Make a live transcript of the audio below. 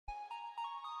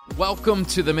Welcome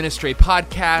to the Ministry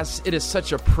Podcast. It is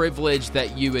such a privilege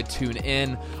that you would tune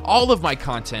in. All of my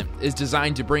content is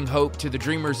designed to bring hope to the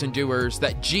dreamers and doers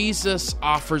that Jesus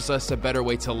offers us a better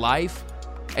way to life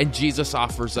and Jesus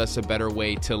offers us a better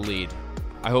way to lead.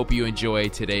 I hope you enjoy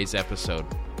today's episode.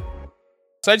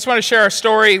 So I just want to share our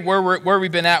story, where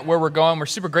we've been at, where we're going. We're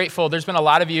super grateful. There's been a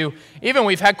lot of you, even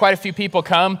we've had quite a few people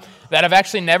come that have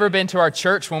actually never been to our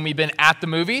church when we've been at the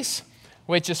movies,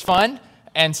 which is fun.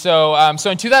 And so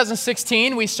in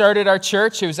 2016, we started our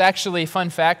church. It was actually, fun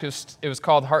fact, it was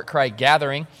called Heart Cry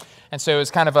Gathering. And so it was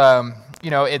kind of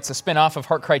it's a spinoff of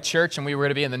Heart Cry Church, and we were going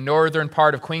to be in the northern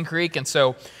part of Queen Creek. And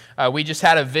so we just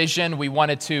had a vision. We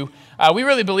wanted to, we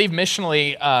really believe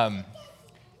missionally,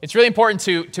 it's really important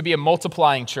to be a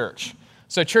multiplying church.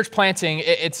 So church planting,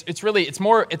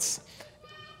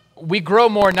 we grow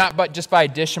more not just by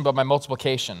addition, but by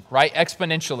multiplication, right?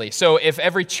 Exponentially. So if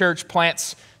every church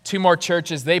plants 2 more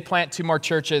churches, they plant 2 more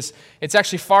churches, it's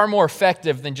actually far more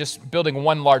effective than just building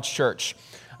one large church.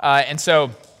 And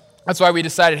so that's why we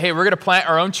decided, hey, we're going to plant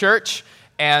our own church,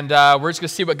 and we're just going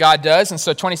to see what God does. And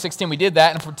so 2016, we did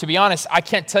that. And to be honest, I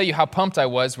can't tell you how pumped I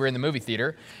was. We're in the movie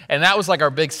theater. And that was like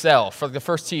our big sell. For the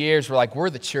first 2 years, we're like,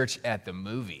 we're the church at the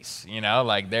movies.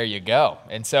 There you go.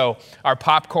 And so our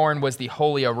popcorn was the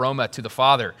holy aroma to the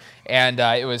Father. And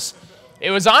it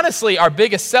was honestly our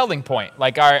biggest selling point.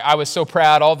 I was so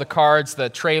proud. All the cards, the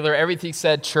trailer, everything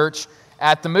said church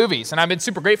at the movies. And I've been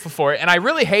super grateful for it. And I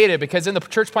really hate it because in the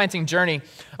church planting journey,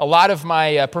 a lot of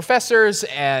my professors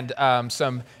and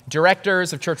some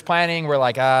directors of church planting were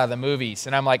like, the movies.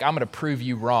 And I'm like, I'm going to prove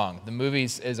you wrong. The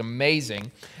movies is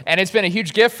amazing. And it's been a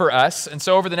huge gift for us. And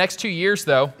so over the next 2 years,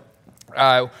 though,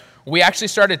 we actually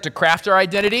started to craft our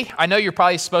identity. I know you're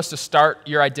probably supposed to start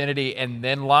your identity and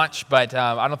then launch, but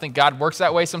I don't think God works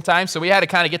that way sometimes. So we had to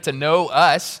kind of get to know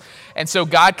us. And so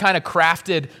God kind of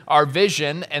crafted our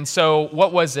vision. And so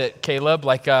what was it, Caleb?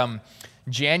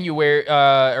 January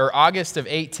or August of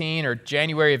 18 or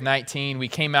January of 19, we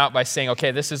came out by saying,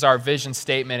 okay, this is our vision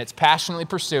statement. It's passionately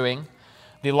pursuing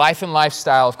the life and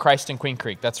lifestyle of Christ in Queen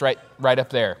Creek. That's right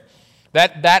up there.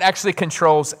 That actually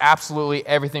controls absolutely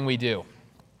everything we do.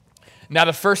 Now,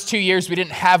 the first 2 years, we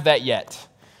didn't have that yet.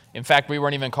 In fact, we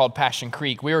weren't even called Passion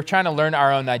Creek. We were trying to learn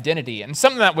our own identity, and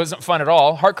something that wasn't fun at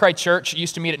all. Heart Cry Church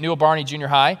used to meet at Newell Barney Junior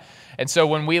High, and so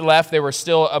when we left, they were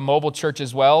still a mobile church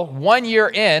as well. 1 year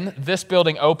in, this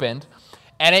building opened,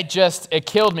 and it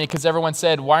killed me because everyone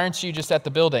said, why aren't you just at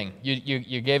the building?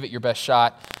 You gave it your best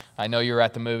shot. I know you were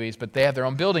at the movies, but they have their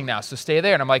own building now, so stay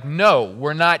there. And I'm like, no,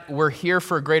 we're not. We're here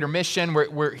for a greater mission.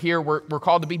 We're here. We're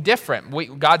called to be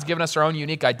different. God's given us our own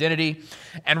unique identity.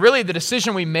 And really, the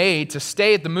decision we made to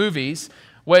stay at the movies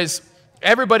was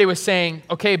everybody was saying,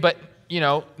 okay, but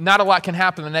not a lot can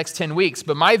happen in the next 10 weeks.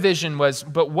 But my vision was,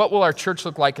 but what will our church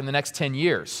look like in the next 10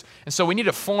 years? And so we need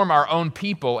to form our own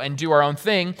people and do our own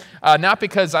thing. Not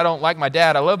because I don't like my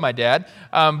dad. I love my dad.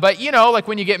 But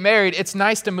when you get married, it's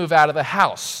nice to move out of the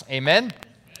house. Amen?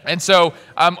 And so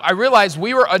I realized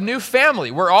we were a new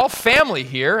family. We're all family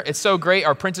here. It's so great.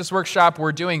 Our Princess Workshop,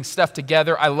 we're doing stuff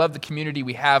together. I love the community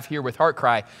we have here with Heart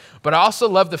Cry. But I also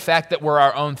love the fact that we're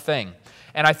our own thing.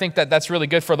 And I think that that's really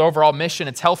good for the overall mission.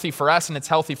 It's healthy for us, and it's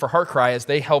healthy for Heart Cry as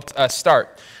they helped us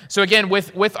start. So again,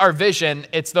 with our vision,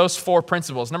 it's those 4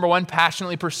 principles. Number 1,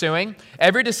 passionately pursuing.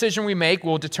 Every decision we make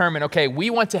will determine, okay, we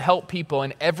want to help people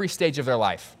in every stage of their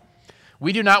life.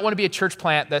 We do not want to be a church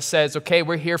plant that says, okay,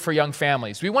 we're here for young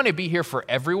families. We want to be here for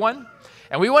everyone.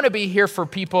 And we want to be here for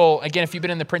people, again, if you've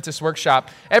been in the Princess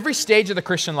Workshop, every stage of the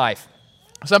Christian life.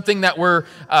 Something that we're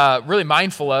really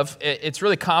mindful of, it's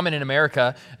really common in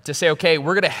America to say, okay,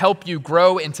 we're going to help you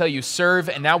grow until you serve,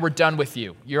 and now we're done with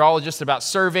you. You're all just about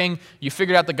serving. You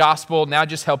figured out the gospel. Now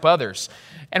just help others.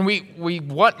 And we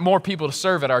want more people to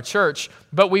serve at our church,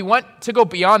 but we want to go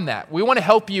beyond that. We want to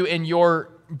help you in your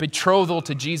betrothal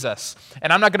to Jesus.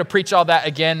 And I'm not going to preach all that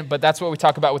again, but that's what we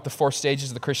talk about with the 4 stages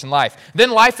of the Christian life. Then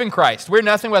life in Christ. We're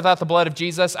nothing without the blood of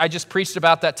Jesus. I just preached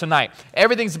about that tonight.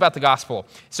 Everything's about the gospel.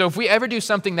 So if we ever do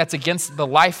something that's against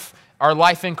our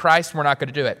life in Christ, we're not going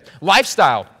to do it.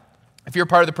 Lifestyle. If you're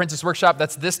part of the Princess Workshop,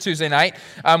 that's this Tuesday night.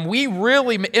 We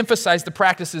really emphasize the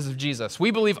practices of Jesus. We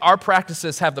believe our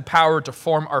practices have the power to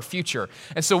form our future.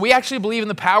 And so we actually believe in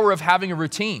the power of having a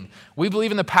routine. We believe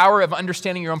in the power of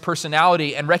understanding your own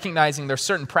personality and recognizing there's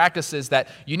certain practices that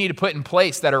you need to put in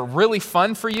place that are really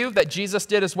fun for you, that Jesus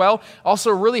did as well. Also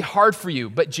really hard for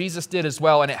you, but Jesus did as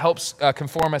well, and it helps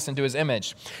conform us into his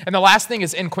image. And the last thing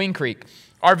is in Queen Creek.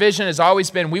 Our vision has always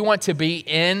been we want to be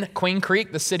in Queen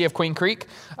Creek, the city of Queen Creek.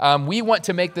 We want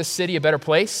to make this city a better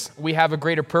place. We have a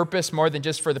greater purpose more than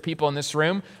just for the people in this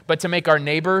room, but to make our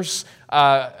neighbors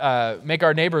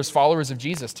followers of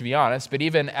Jesus, to be honest, but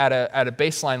even at a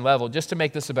baseline level, just to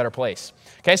make this a better place.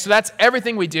 Okay, so that's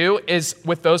everything we do is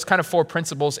with those kind of 4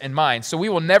 principles in mind. So we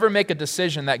will never make a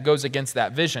decision that goes against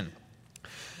that vision.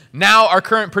 Now, our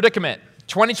current predicament.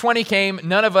 2020 came,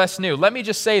 none of us knew. Let me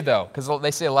just say, though, because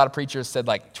they say a lot of preachers said,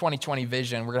 like, 2020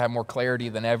 vision, we're going to have more clarity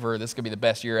than ever. This could be the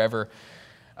best year ever.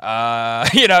 You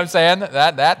know what I'm saying?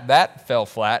 That fell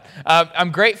flat.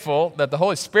 I'm grateful that the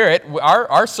Holy Spirit,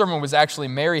 our sermon was actually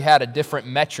Mary had a different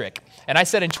metric. And I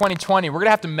said in 2020, we're going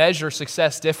to have to measure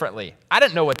success differently. I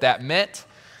didn't know what that meant,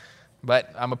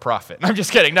 but I'm a prophet. I'm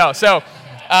just kidding. No, so...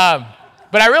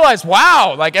 But I realized,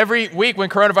 wow, like every week when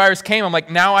coronavirus came, I'm like,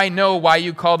 now I know why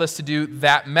you called us to do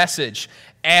that message.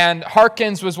 And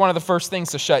Harkins was one of the first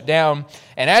things to shut down.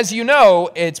 And as you know,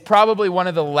 it's probably one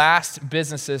of the last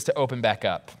businesses to open back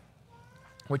up,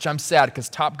 which I'm sad because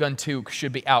Top Gun 2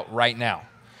 should be out right now.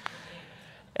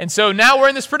 And so now we're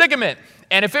in this predicament.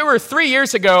 And if it were 3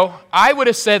 years ago, I would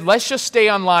have said, let's just stay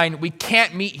online. We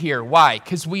can't meet here. Why?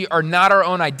 Because we are not our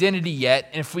own identity yet.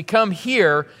 And if we come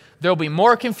here, there'll be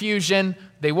more confusion.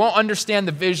 They won't understand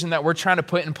the vision that we're trying to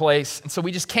put in place. And so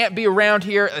we just can't be around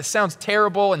here. It sounds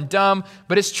terrible and dumb,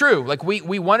 but it's true. Like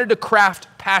we wanted to craft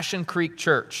Passion Creek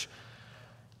Church.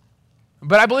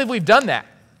 But I believe we've done that.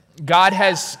 God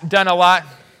has done a lot.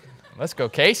 Let's go,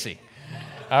 Casey.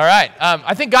 All right.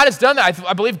 I think God has done that.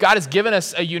 I believe God has given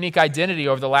us a unique identity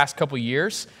over the last couple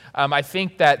years. I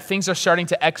think that things are starting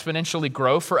to exponentially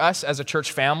grow for us as a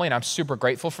church family, and I'm super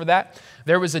grateful for that.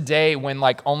 There was a day when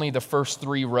like only the first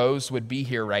 3 rows would be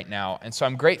here right now, and so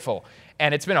I'm grateful.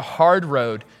 And it's been a hard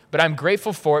road, but I'm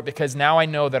grateful for it because now I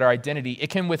know that our identity, it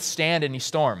can withstand any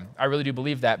storm. I really do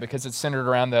believe that because it's centered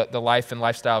around the life and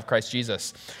lifestyle of Christ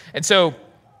Jesus. And so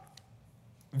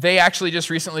they actually just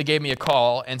recently gave me a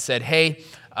call and said, hey,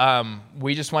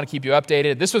 we just want to keep you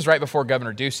updated. This was right before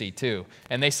Governor Ducey, too.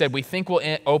 And they said, we think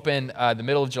we'll open the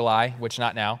middle of July, which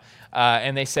not now.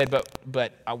 And they said,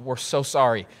 but we're so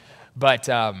sorry. But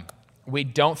we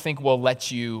don't think we'll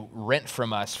let you rent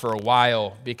from us for a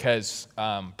while because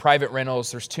private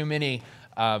rentals, there's too many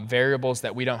variables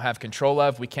that we don't have control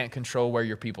of. We can't control where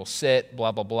your people sit,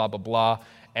 blah, blah, blah, blah, blah.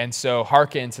 And so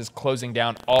Harkins is closing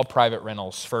down all private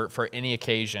rentals for any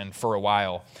occasion for a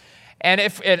while. And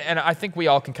I think we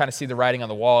all can kind of see the writing on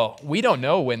the wall. We don't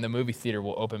know when the movie theater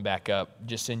will open back up,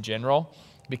 just in general,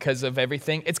 because of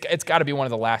everything. It's got to be one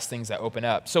of the last things that open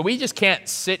up. So we just can't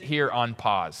sit here on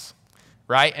pause,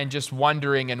 right? And just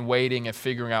wondering and waiting and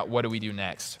figuring out what do we do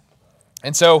next.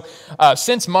 And so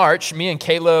since March, me and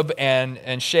Caleb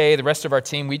and Shay, the rest of our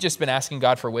team, we've just been asking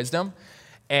God for wisdom.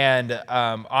 And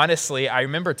honestly, I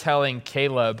remember telling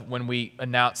Caleb when we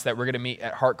announced that we're going to meet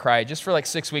at Heart Cry just for like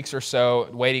 6 weeks or so,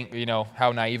 waiting, you know,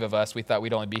 how naive of us. We thought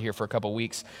we'd only be here for a couple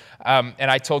weeks. And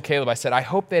I told Caleb, I said, I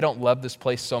hope they don't love this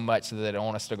place so much that they don't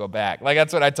want us to go back. Like,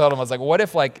 that's what I told him. I was like, what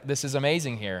if, like, this is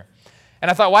amazing here? And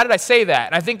I thought, why did I say that?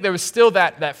 And I think there was still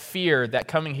that fear that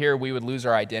coming here we would lose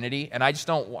our identity. And I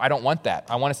don't want that.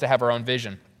 I want us to have our own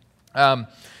vision.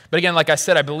 But again, like I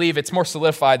said, I believe it's more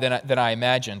solidified than I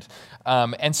imagined.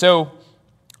 And so,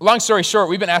 long story short,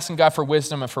 we've been asking God for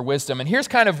wisdom. And here's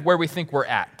kind of where we think we're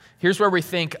at. Here's where we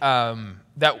think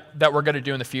that we're going to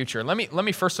do in the future. Let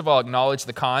me first of all acknowledge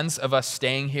the cons of us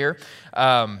staying here.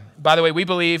 By the way, we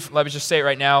believe, let me just say it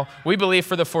right now, we believe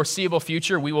for the foreseeable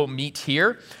future we will meet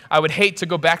here. I would hate to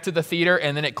go back to the theater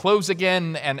and then it close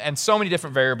again and so many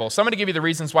different variables. So I'm going to give you the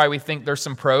reasons why we think there's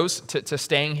some pros to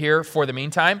staying here for the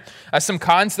meantime. Some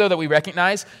cons, though, that we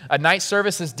recognize. A night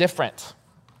service is different.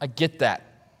 I get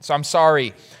that. So I'm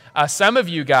sorry. Some of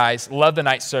you guys love the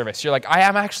night service. You're like, I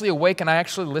am actually awake and I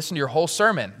actually listened to your whole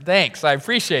sermon. Thanks. I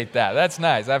appreciate that. That's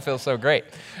nice. That feels so great.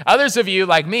 Others of you,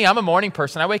 like me, I'm a morning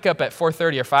person. I wake up at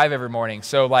 4:30 or 5 every morning.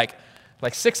 So like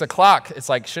 6 o'clock, it's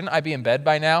like, shouldn't I be in bed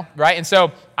by now? Right? And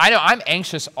so I know I'm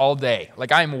anxious all day.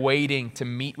 Like I'm waiting to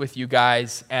meet with you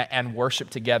guys and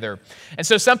worship together. And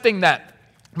so something that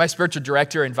my spiritual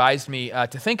director advised me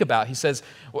to think about, he says,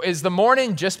 well, is the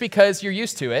morning just because you're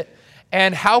used to it?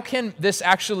 And how can this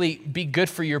actually be good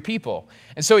for your people?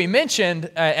 And so he mentioned,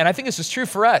 and I think this is true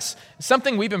for us,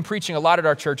 something we've been preaching a lot at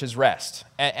our church is rest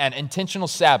and intentional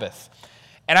Sabbath.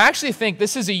 And I actually think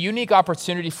this is a unique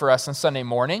opportunity for us on Sunday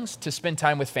mornings to spend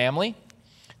time with family,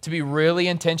 to be really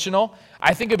intentional.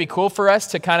 I think it'd be cool for us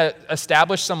to kind of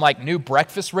establish some like new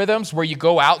breakfast rhythms where you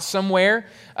go out somewhere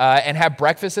and have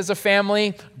breakfast as a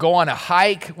family, go on a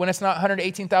hike when it's not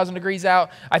 118,000 degrees out.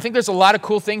 I think there's a lot of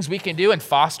cool things we can do and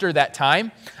foster that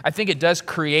time. I think it does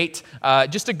create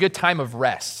just a good time of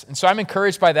rest. And so I'm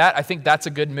encouraged by that. I think that's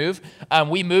a good move.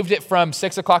 We moved it from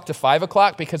 6 o'clock to 5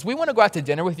 o'clock because we want to go out to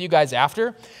dinner with you guys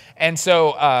after. And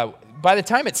so by the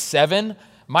time it's 7,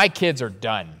 my kids are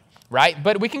done. Right?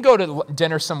 But we can go to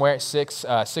dinner somewhere at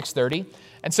 6:30.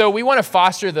 And so we want to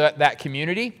foster that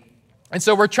community. And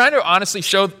so we're trying to honestly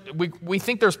show, we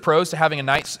think there's pros to having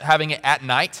it at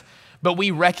night, but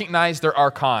we recognize there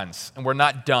are cons, and we're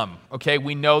not dumb, okay?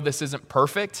 We know this isn't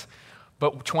perfect,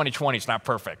 but 2020 is not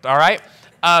perfect, all right?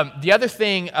 The other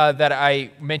thing that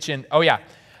I mentioned,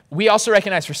 we also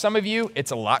recognize for some of you,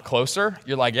 it's a lot closer.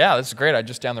 You're like, yeah, this is great, I'm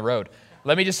just down the road.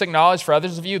 Let me just acknowledge for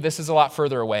others of you, this is a lot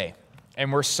further away.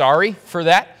 And we're sorry for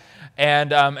that.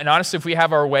 And honestly, if we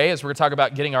have our way, as we're going to talk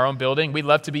about getting our own building, we'd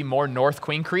love to be more North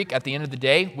Queen Creek at the end of the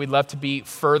day. We'd love to be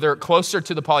closer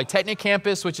to the Polytechnic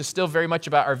campus, which is still very much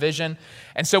about our vision.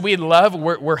 And so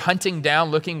we're hunting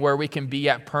down, looking where we can be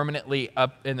at permanently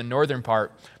up in the northern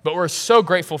part. But we're so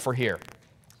grateful for here.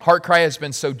 HeartCry has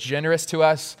been so generous to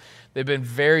us. They've been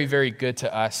very, very good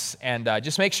to us. And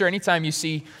just make sure anytime you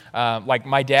see like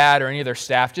my dad or any of their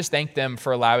staff, just thank them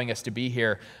for allowing us to be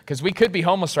here because we could be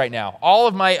homeless right now. All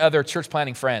of my other church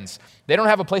planting friends, they don't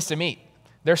have a place to meet.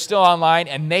 They're still online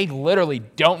and they literally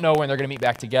don't know when they're going to meet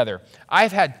back together.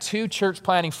 I've had 2 church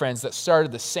planting friends that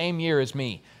started the same year as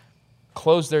me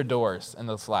close their doors in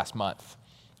this last month.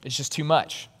 It's just too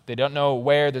much. They don't know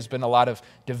where. There's been a lot of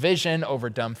division over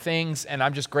dumb things, and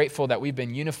I'm just grateful that we've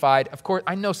been unified. Of course,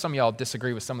 I know some of y'all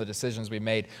disagree with some of the decisions we've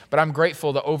made, but I'm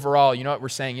grateful that overall, you know what we're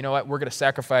saying? You know what? We're going to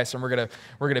sacrifice, and we're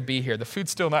going to be here. The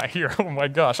food's still not here. Oh, my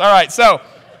gosh. All right, so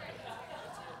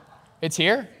it's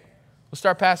here? We'll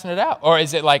start passing it out. Or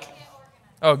is it like,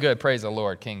 oh, good. Praise the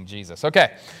Lord, King Jesus.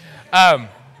 Okay.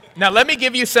 Now, let me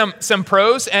give you some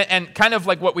pros and kind of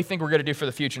like what we think we're going to do for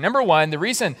the future. Number one,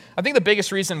 the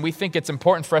biggest reason we think it's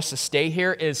important for us to stay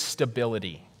here is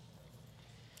stability.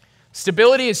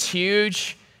 Stability is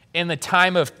huge in the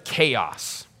time of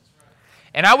chaos.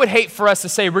 And I would hate for us to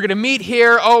say, we're going to meet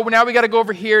here. Oh, now we got to go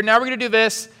over here. Now we're going to do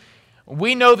this.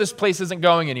 We know this place isn't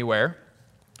going anywhere.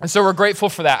 And so we're grateful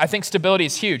for that. I think stability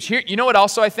is huge. Here, you know what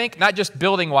also I think? Not just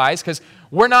building-wise, because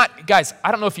we're not, guys,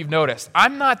 I don't know if you've noticed.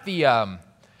 I'm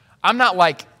not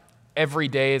like every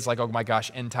day is like, oh my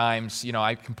gosh, end times,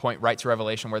 I can point right to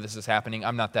Revelation where this is happening.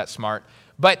 I'm not that smart.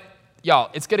 But y'all,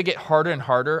 it's going to get harder and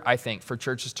harder, I think, for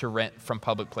churches to rent from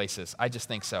public places. I just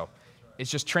think so.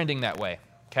 It's just trending that way,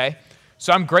 okay?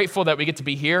 So I'm grateful that we get to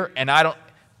be here, and I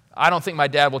don't think my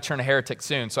dad will turn a heretic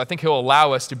soon. So I think he'll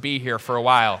allow us to be here for a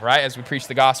while, right, as we preach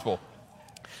the gospel.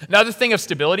 Another thing of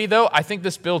stability, though, I think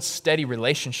this builds steady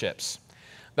relationships.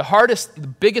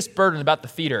 The biggest burden about the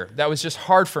theater that was just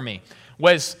hard for me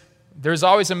was there's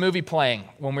always a movie playing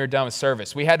when we were done with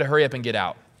service. We had to hurry up and get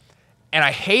out. And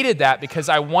I hated that because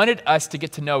I wanted us to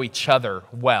get to know each other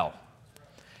well.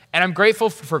 And I'm grateful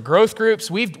for growth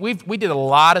groups. We did a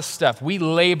lot of stuff. We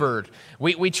labored.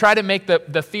 We tried to make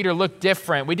the theater look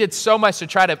different. We did so much to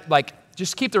try to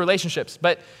just keep the relationships.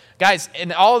 But guys,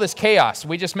 in all of this chaos,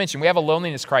 we just mentioned we have a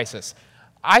loneliness crisis.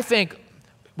 I think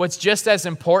what's just as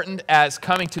important as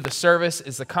coming to the service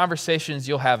is the conversations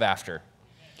you'll have after.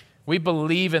 We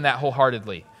believe in that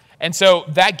wholeheartedly. And so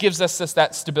that gives us just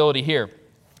that stability here.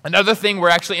 Another thing we're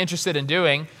actually interested in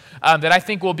doing that I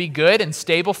think will be good and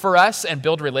stable for us and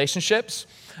build relationships.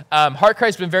 HeartCry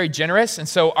has been very generous, and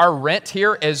so our rent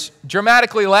here is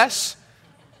dramatically less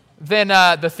than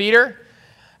the theater.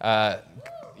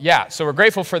 So we're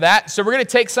grateful for that. So we're going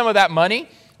to take some of that money.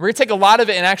 We're going to take a lot of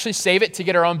it and actually save it to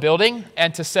get our own building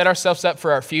and to set ourselves up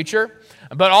for our future.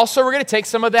 But also we're going to take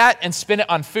some of that and spend it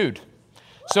on food.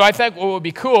 So I think what would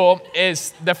be cool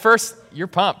is you're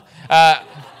pumped.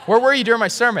 Where were you during my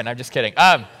sermon? I'm just kidding.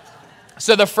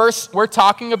 So we're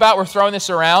throwing this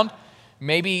around,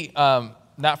 maybe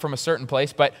not from a certain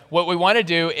place, but what we want to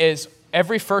do is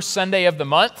every first Sunday of the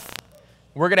month,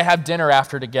 we're going to have dinner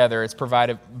after together. It's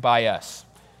provided by us.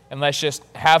 And let's just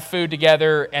have food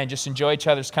together and just enjoy each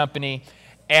other's company.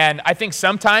 And I think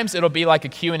sometimes it'll be like a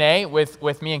Q&A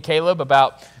with me and Caleb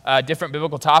about different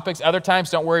biblical topics. Other times,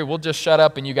 don't worry, we'll just shut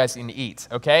up and you guys can eat,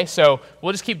 okay? So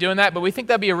we'll just keep doing that. But we think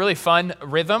that'd be a really fun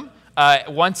rhythm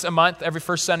once a month, every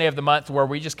first Sunday of the month, where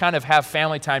we just kind of have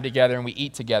family time together and we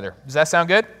eat together. Does that sound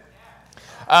good?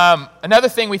 Another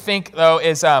thing we think, though,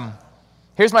 is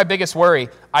here's my biggest worry.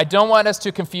 I don't want us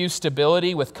to confuse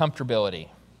stability with comfortability.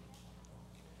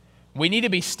 We need to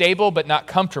be stable but not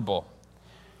comfortable.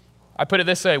 I put it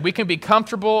this way: we can be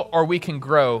comfortable or we can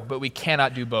grow, but we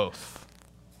cannot do both.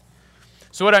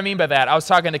 So what do I mean by that? I was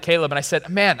talking to Caleb and I said,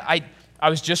 man, I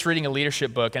was just reading a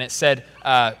leadership book and it said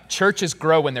churches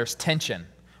grow when there's tension.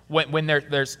 When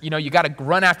there's, you got to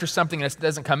run after something and it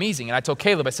doesn't come easy. And I told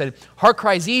Caleb, I said, Heart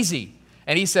Cry is easy.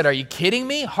 And he said, are you kidding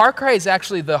me? Heart Cry is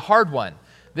actually the hard one.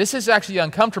 This is actually the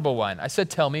uncomfortable one. I said,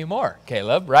 tell me more,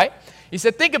 Caleb, right? He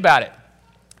said, think about it.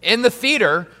 In the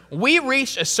theater, we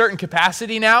reached a certain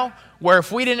capacity now where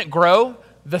if we didn't grow,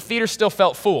 the theater still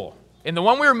felt full. In the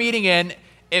one we were meeting in,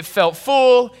 it felt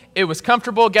full. It was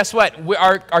comfortable. Guess what?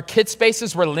 Our kid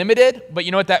spaces were limited, but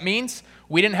you know what that means?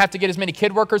 We didn't have to get as many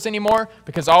kid workers anymore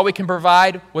because all we can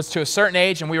provide was to a certain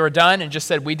age, and we were done and just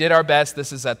said, we did our best.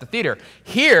 This is at the theater.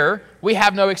 Here, we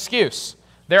have no excuse.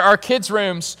 There are kids'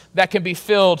 rooms that can be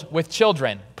filled with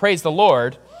children. Praise the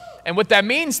Lord. And what that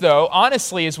means, though,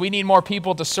 honestly, is we need more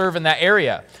people to serve in that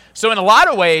area. So in a lot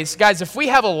of ways, guys, if we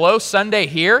have a low Sunday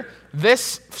here,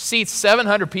 this seats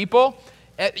 700 people,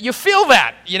 you feel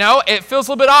that, it feels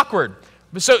a little bit awkward.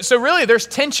 So really, there's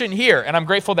tension here, and I'm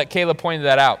grateful that Caleb pointed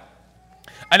that out.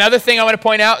 Another thing I want to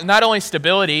point out, not only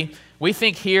stability, we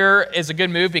think here is a good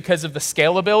move because of the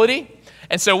scalability.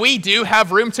 And so we do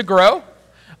have room to grow.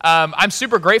 I'm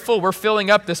super grateful we're filling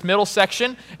up this middle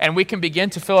section, and we can begin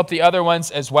to fill up the other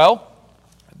ones as well.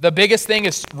 The biggest thing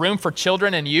is room for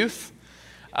children and youth.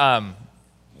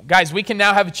 Guys, we can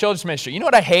now have a children's ministry. You know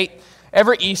what I hate?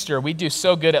 Every Easter, we do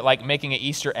so good at making an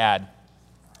Easter ad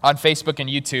on Facebook and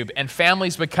YouTube, and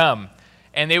families would come,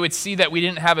 and they would see that we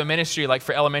didn't have a ministry like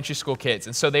for elementary school kids,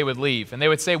 and so they would leave. And they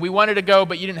would say, we wanted to go,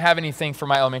 but you didn't have anything for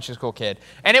my elementary school kid.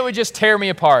 And it would just tear me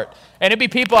apart. And it'd be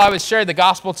people I would share the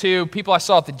gospel to, people I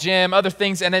saw at the gym, other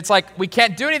things, and it's like, we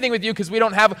can't do anything with you because we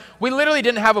literally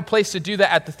didn't have a place to do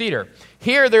that at the theater.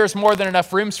 Here, there's more than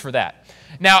enough rooms for that.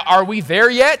 Now, are we there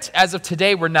yet? As of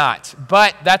today, we're not.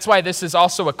 But that's why this is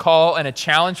also a call and a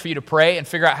challenge for you to pray and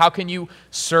figure out how can you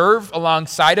serve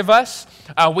alongside of us.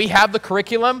 We have the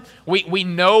curriculum. We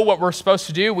know what we're supposed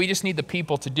to do. We just need the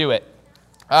people to do it.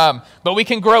 But we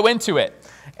can grow into it.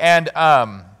 And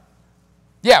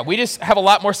we just have a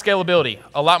lot more scalability,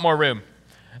 a lot more room.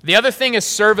 The other thing is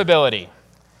servability.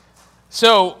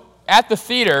 So at the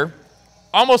theater,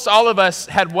 almost all of us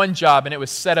had one job, and it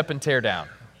was set up and tear down,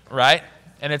 right?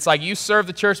 And it's like, you serve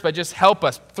the church, but just help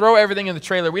us. Throw everything in the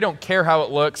trailer. We don't care how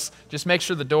it looks. Just make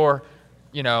sure the door,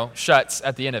 shuts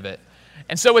at the end of it.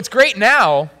 And so what's great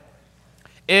now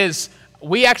is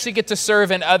we actually get to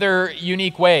serve in other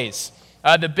unique ways.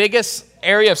 The biggest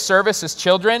area of service is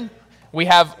children. We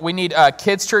need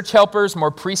kids' church helpers,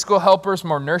 more preschool helpers,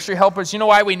 more nursery helpers. You know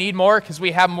why we need more? Because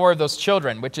we have more of those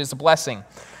children, which is a blessing.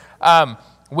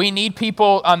 We need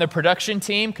people on the production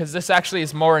team because this actually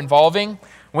is more involving.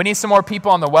 We need some more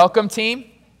people on the welcome team.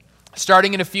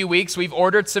 Starting in a few weeks, we've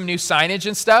ordered some new signage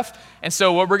and stuff. And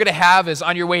so what we're going to have is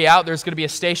on your way out, there's going to be a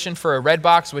station for a red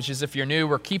box, which is if you're new,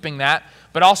 we're keeping that,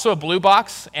 but also a blue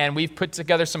box. And we've put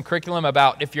together some curriculum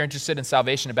about if you're interested in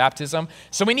salvation and baptism.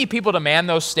 So we need people to man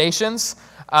those stations.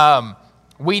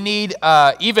 We need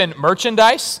even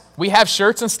merchandise. We have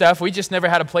shirts and stuff. We just never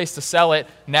had a place to sell it.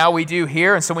 Now we do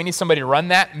here, and so we need somebody to run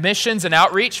that. Missions and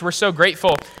outreach, we're so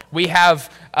grateful. We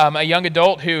have a young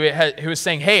adult who is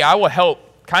saying, hey, I will help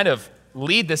kind of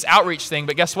lead this outreach thing,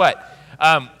 but guess what?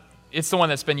 It's the one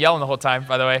that's been yelling the whole time,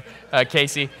 by the way,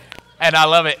 Casey, and I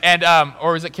love it. And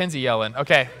or was it Kinsey yelling?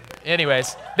 Okay.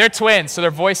 Anyways, they're twins, so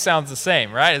their voice sounds the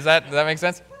same, right? Does that make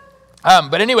sense?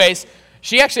 But anyways,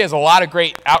 she actually has a lot of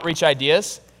great outreach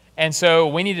ideas, and so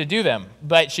we need to do them.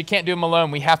 But she can't do them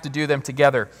alone. We have to do them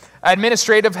together.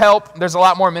 Administrative help. There's a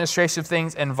lot more administrative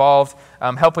things involved,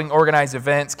 helping organize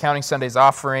events, counting Sunday's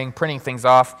offering, printing things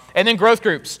off. And then growth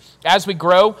groups. As we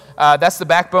grow, that's the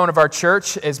backbone of our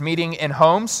church, is meeting in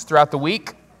homes throughout the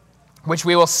week, which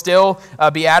we will still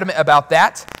be adamant about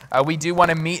that. We do want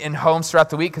to meet in homes throughout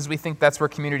the week because we think that's where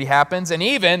community happens. And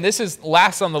even, this is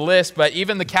last on the list, but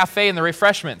even the cafe and the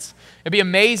refreshments. It'd be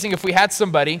amazing if we had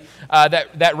somebody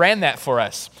that ran that for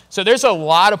us. So there's a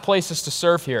lot of places to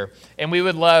serve here. And we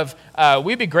would love,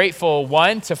 we'd be grateful,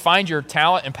 one, to find your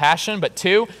talent and passion, but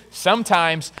two,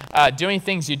 sometimes doing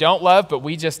things you don't love, but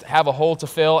we just have a hole to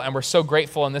fill, and we're so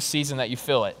grateful in this season that you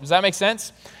fill it. Does that make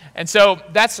sense? And so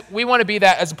we want to be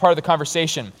that as a part of the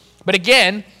conversation. But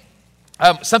again,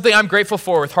 something I'm grateful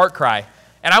for with Heart Cry,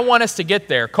 and I want us to get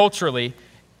there culturally,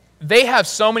 they have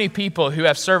so many people who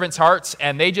have servants' hearts,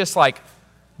 and they just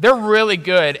they're really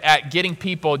good at getting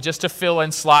people just to fill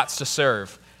in slots to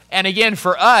serve. And again,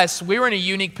 for us, we were in a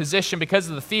unique position because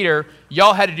of the theater.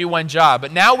 Y'all had to do one job.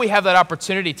 But now we have that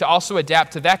opportunity to also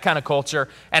adapt to that kind of culture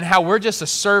and how we're just a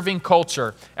serving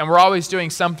culture, and we're always doing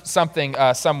something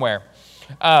somewhere.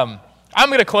 I'm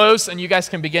going to close, and you guys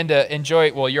can begin to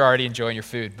enjoy. Well, you're already enjoying your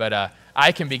food, but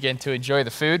I can begin to enjoy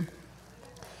the food.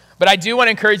 But I do want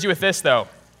to encourage you with this, though.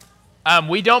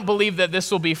 We don't believe that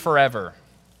this will be forever.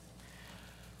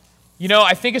 You know,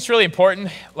 I think it's really important,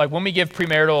 like when we give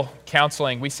premarital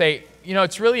counseling, we say, you know,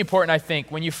 it's really important, I think,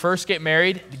 when you first get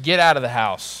married, to get out of the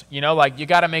house. You know, like you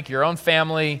got to make your own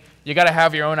family. You got to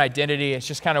have your own identity. It's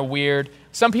just kind of weird.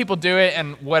 Some people do it,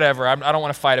 and whatever. I don't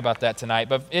want to fight about that tonight,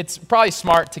 but it's probably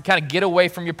smart to kind of get away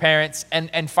from your parents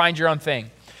and find your own thing.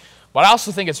 But I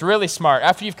also think it's really smart,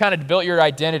 after you've kind of built your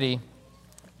identity,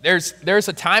 there's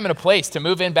a time and a place to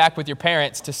move in back with your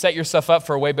parents to set yourself up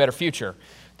for a way better future,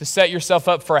 to set yourself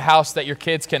up for a house that your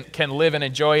kids can live and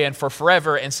enjoy in for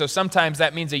forever. And so sometimes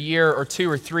that means a year or 2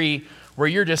 or 3 where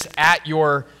you're just at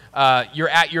your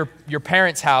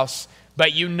parents' house,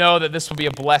 but you know that this will be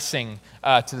a blessing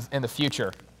in the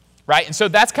future, right? And so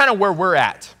that's kind of where we're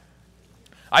at.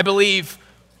 I believe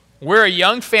we're a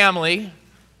young family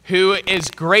who is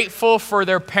grateful for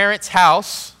their parents'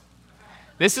 house.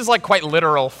 This is like quite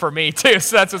literal for me too,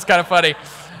 so that's what's kind of funny.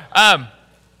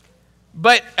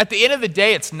 But at the end of the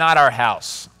day, it's not our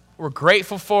house. We're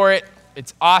grateful for it.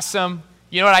 It's awesome.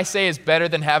 You know what I say is better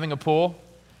than having a pool?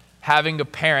 Having a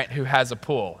parent who has a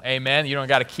pool. Amen? You don't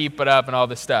got to keep it up and all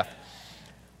this stuff.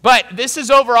 But this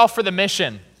is overall for the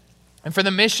mission. And for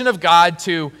the mission of God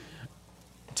to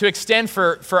extend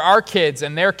for our kids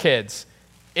and their kids,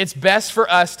 it's best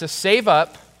for us to save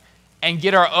up and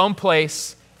get our own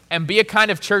place and be a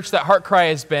kind of church that HeartCry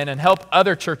has been and help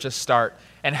other churches start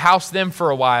and house them for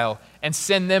a while and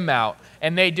send them out.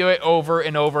 And they do it over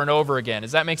and over and over again.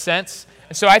 Does that make sense?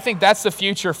 And so I think that's the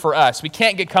future for us. We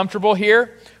can't get comfortable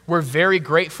here. We're very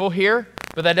grateful here,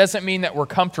 but that doesn't mean that we're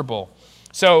comfortable.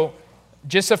 So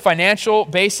just a financial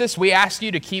basis, we ask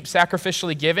you to keep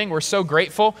sacrificially giving. We're so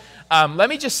grateful. Let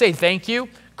me just say thank you.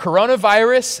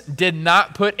 Coronavirus did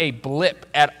not put a blip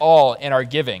at all in our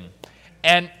giving.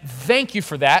 And thank you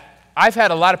for that. I've had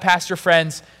a lot of pastor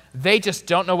friends, they just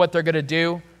don't know what they're going to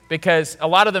do because a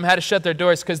lot of them had to shut their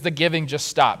doors because the giving just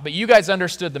stopped. But you guys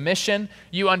understood the mission.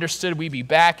 You understood we'd be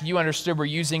back. You understood we're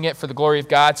using it for the glory of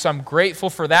God. So I'm grateful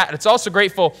for that. And it's also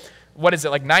grateful, what is it,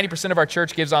 like 90% of our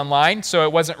church gives online, so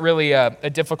it wasn't really a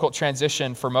difficult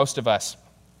transition for most of us.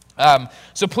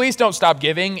 So please don't stop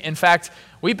giving. In fact,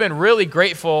 we've been really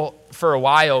grateful for a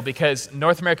while because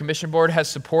North American Mission Board has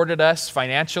supported us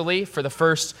financially for the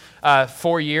first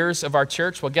 4 years of our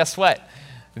church. Well, guess what?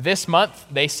 This month,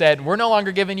 they said, we're no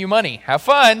longer giving you money. Have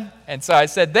fun. And so I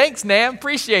said, thanks, Nam.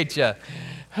 Appreciate you.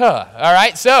 All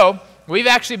right, so we've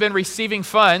actually been receiving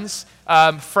funds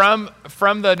from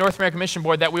the North American Mission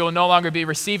Board that we will no longer be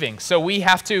receiving. So we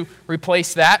have to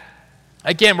replace that.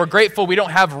 Again, we're grateful we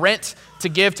don't have rent to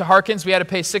give to Harkins. We had to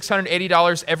pay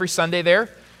 $680 every Sunday there,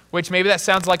 which maybe that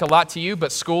sounds like a lot to you,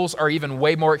 but schools are even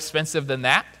way more expensive than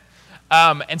that.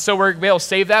 And so we're able to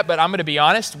save that, but I'm going to be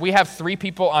honest. We have 3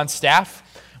 people on staff.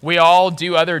 We all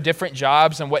do other different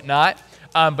jobs and whatnot.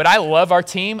 But I love our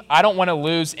team. I don't want to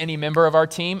lose any member of our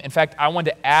team. In fact, I want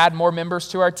to add more members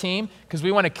to our team because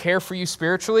we want to care for you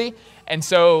spiritually. And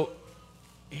so,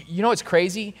 you know what's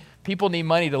crazy? People need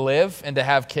money to live and to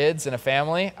have kids and a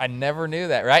family. I never knew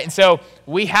that, right? And so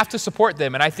we have to support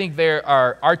them. And I think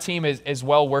our team is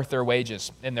well worth their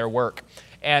wages in their work.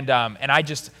 And I'm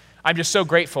just so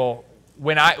grateful.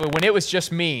 When it was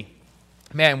just me,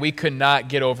 man, we could not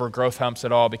get over growth humps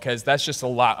at all because that's just a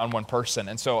lot on one person.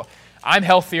 And so I'm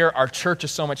healthier. Our church is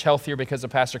so much healthier because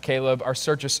of Pastor Caleb. Our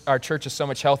church is so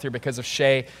much healthier because of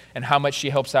Shay and how much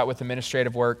she helps out with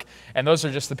administrative work. And those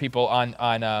are just the people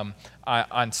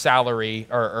on salary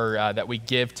or that we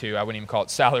give to. I wouldn't even call it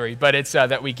salary, but it's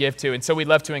that we give to. And so we'd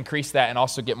love to increase that and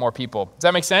also get more people. Does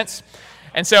that make sense?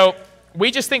 And so we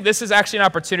just think this is actually an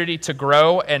opportunity to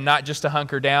grow and not just to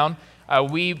hunker down.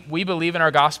 We believe in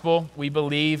our gospel. We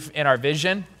believe in our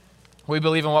vision. We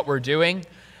believe in what we're doing.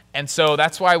 And so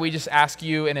that's why we just ask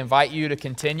you and invite you to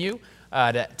continue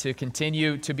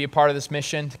to be a part of this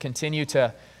mission, to continue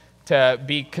to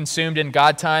be consumed in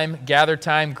God time, gather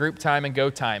time, group time, and go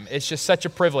time. It's just such a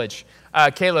privilege.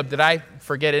 Caleb, did I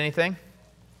forget anything?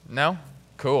 No?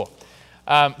 Cool.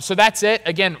 So that's it.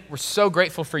 Again, we're so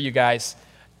grateful for you guys.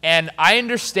 And I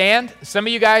understand some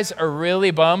of you guys are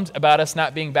really bummed about us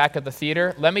not being back at the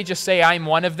theater. Let me just say I'm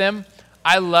one of them.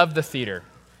 I love the theater.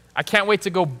 I can't wait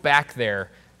to go back there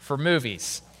for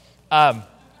movies. But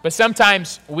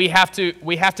sometimes we have to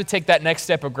take that next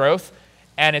step of growth,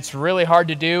 and it's really hard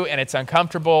to do, and it's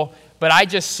uncomfortable, but I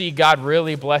just see God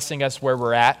really blessing us where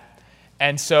we're at,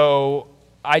 and so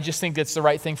I just think it's the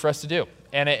right thing for us to do.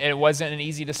 And it wasn't an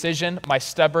easy decision. My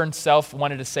stubborn self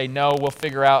wanted to say, no, we'll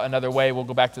figure out another way. We'll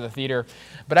go back to the theater.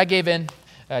 But I gave in,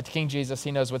 to King Jesus.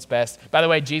 He knows what's best. By the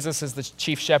way, Jesus is the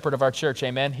chief shepherd of our church.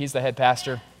 Amen. He's the head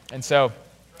pastor. And so,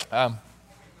 so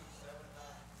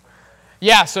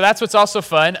that's what's also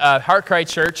fun. Heart Cry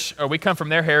Church, we come from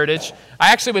their heritage.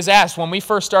 I actually was asked when we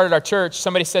first started our church,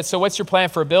 somebody said, so what's your plan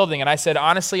for a building? And I said,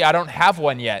 honestly, I don't have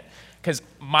one yet, because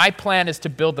my plan is to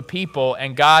build the people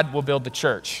and God will build the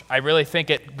church. I really think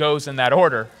it goes in that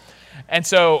order. And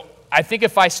so I think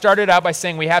if I started out by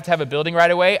saying we have to have a building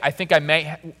right away, I think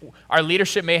our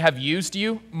leadership may have used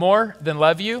you more than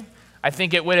love you. I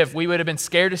think we would have been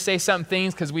scared to say some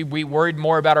things because we worried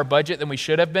more about our budget than we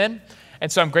should have been.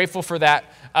 And so I'm grateful for that.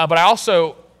 But I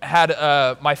also had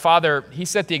my father, he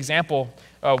set the example.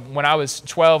 When I was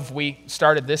 12, we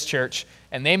started this church,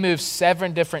 and they moved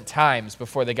 7 different times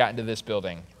before they got into this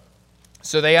building.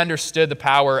 So they understood the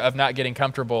power of not getting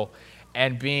comfortable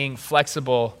and being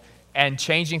flexible and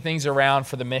changing things around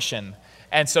for the mission.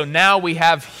 And so now we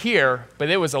have here, but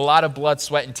it was a lot of blood,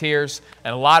 sweat, and tears,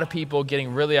 and a lot of people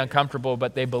getting really uncomfortable,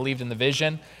 but they believed in the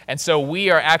vision. And so we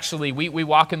are actually, we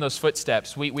walk in those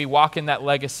footsteps. We walk in that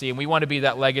legacy, and we want to be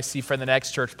that legacy for the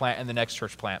next church plant and the next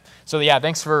church plant. So yeah,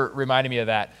 thanks for reminding me of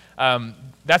that.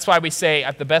 That's why we say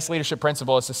the best leadership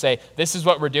principle is to say, this is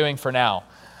what we're doing for now,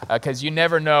 because you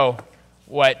never know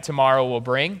what tomorrow will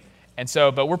bring. And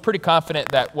so, but we're pretty confident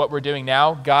that what we're doing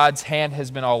now, God's hand has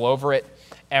been all over it.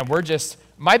 And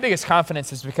my biggest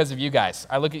confidence is because of you guys.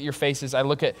 I look at your faces. I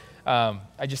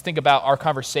just think about our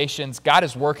conversations. God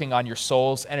is working on your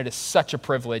souls, and it is such a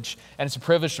privilege. And it's a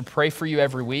privilege to pray for you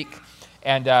every week.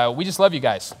 And we just love you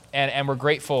guys, and we're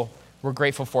grateful. We're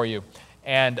grateful for you.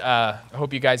 And I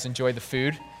hope you guys enjoy the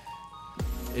food.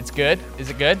 It's good. Is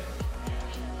it good?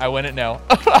 I wouldn't know.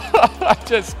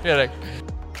 Just kidding.